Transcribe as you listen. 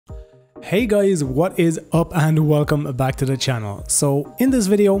Hey guys, what is up and welcome back to the channel. So in this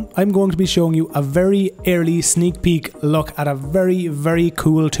video I'm going to be showing you a very early sneak peek look at a very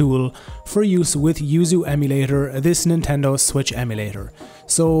cool tool for use with Yuzu Emulator, this Nintendo Switch Emulator.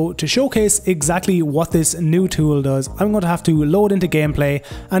 So to showcase exactly what this new tool does, I'm going to have to load into gameplay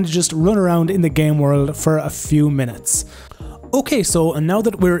and just run around in the game world for a few minutes. Okay, so now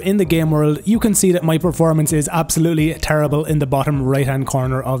that we're in the game world, you can see that my performance is absolutely terrible in the bottom right hand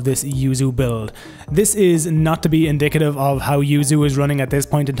corner of this Yuzu build. This is not to be indicative of how Yuzu is running at this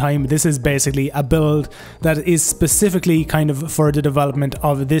point in time. This is basically a build that is specifically kind of for the development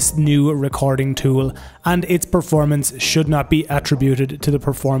of this new recording tool, and its performance should not be attributed to the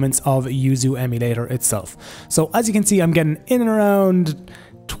performance of Yuzu Emulator itself. So as you can see, I'm getting in and around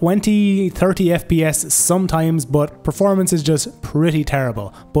 20-30 FPS sometimes, but performance is just pretty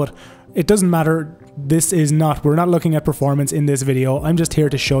terrible. But it doesn't matter. We're not looking at performance in this video. I'm just here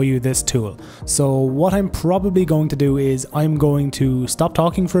to show you this tool. So what I'm probably going to do is I'm going to stop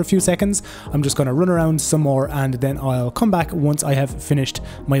talking for a few seconds. I'm just going to run around some more and then I'll come back once I have finished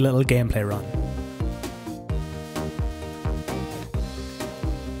my little gameplay run.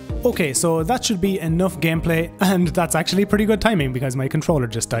 Okay, so that should be enough gameplay, and that's actually pretty good timing because my controller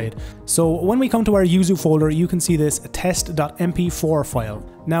just died. So when we come to our Yuzu folder, you can see this test.mp4 file.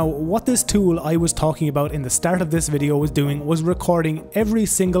 Now, what this tool I was talking about in the start of this video was doing was recording every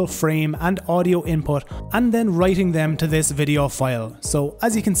single frame and audio input and then writing them to this video file. So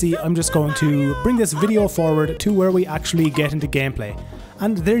as you can see, I'm just going to bring this video forward to where we actually get into gameplay.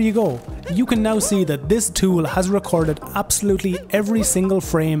 And there you go. You can now see that this tool has recorded absolutely every single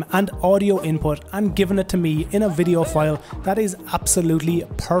frame and audio input and given it to me in a video file that is absolutely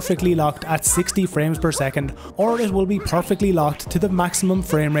perfectly locked at 60 frames per second, or it will be perfectly locked to the maximum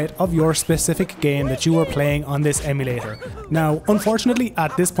frame rate of your specific game that you are playing on this emulator. Now, unfortunately,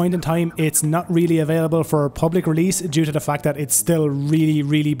 at this point in time, it's not really available for public release due to the fact that it's still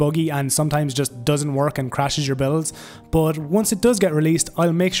really buggy and sometimes just doesn't work and crashes your builds. But once it does get released,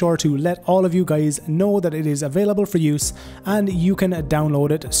 I'll make sure to let all of you guys know that it is available for use and you can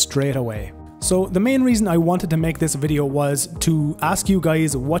download it straight away. So the main reason I wanted to make this video was to ask you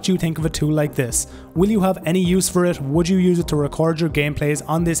guys what you think of a tool like this. Will you have any use for it? Would you use it to record your gameplays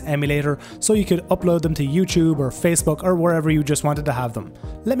on this emulator so you could upload them to YouTube or Facebook or wherever you just wanted to have them?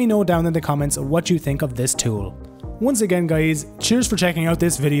 Let me know down in the comments what you think of this tool. Once again guys, cheers for checking out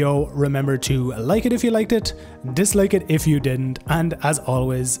this video. Remember to like it if you liked it, dislike it if you didn't, and as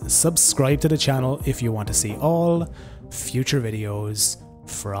always, subscribe to the channel if you want to see all future videos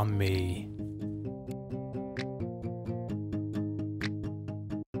from me.